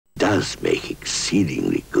does make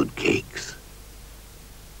exceedingly good cakes.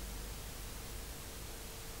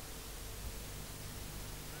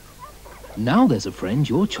 Now there's a friend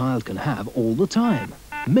your child can have all the time.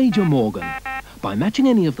 Major Morgan. By matching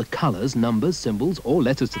any of the colours, numbers, symbols or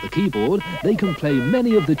letters to the keyboard, they can play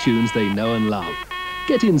many of the tunes they know and love.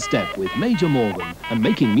 Get in step with Major Morgan and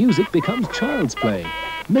making music becomes child's play.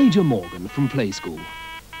 Major Morgan from Play School.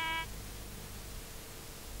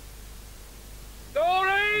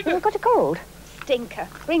 You've got a cold? Stinker.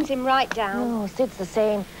 Brings him right down. Oh, Sid's the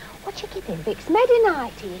same. What's you giving, Vicks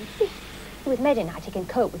Medinite, he insists. With Medinite, he can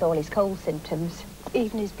cope with all his cold symptoms.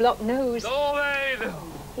 Even his blocked nose.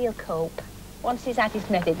 He'll cope. Once he's had his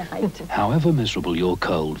Medinite. However miserable your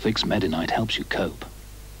cold, Vicks Medinite helps you cope.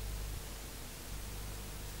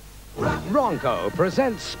 Ronco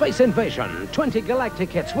presents Space Invasion, 20 galactic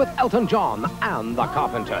hits with Elton John and the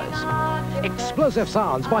Carpenters. Explosive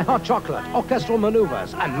sounds by Hot Chocolate, orchestral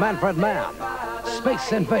maneuvers, and Manfred Mann.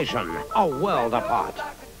 Space Invasion, a world apart.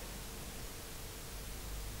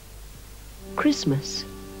 Christmas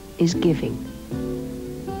is giving,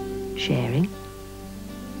 sharing,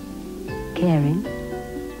 caring,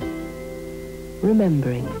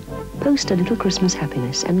 remembering. Post a little Christmas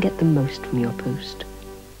happiness and get the most from your post.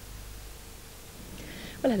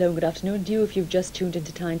 Well, hello and good afternoon to you if you've just tuned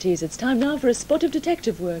into Tyne Tees. It's time now for a spot of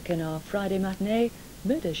detective work in our Friday matinee,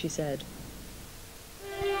 Murder, She Said.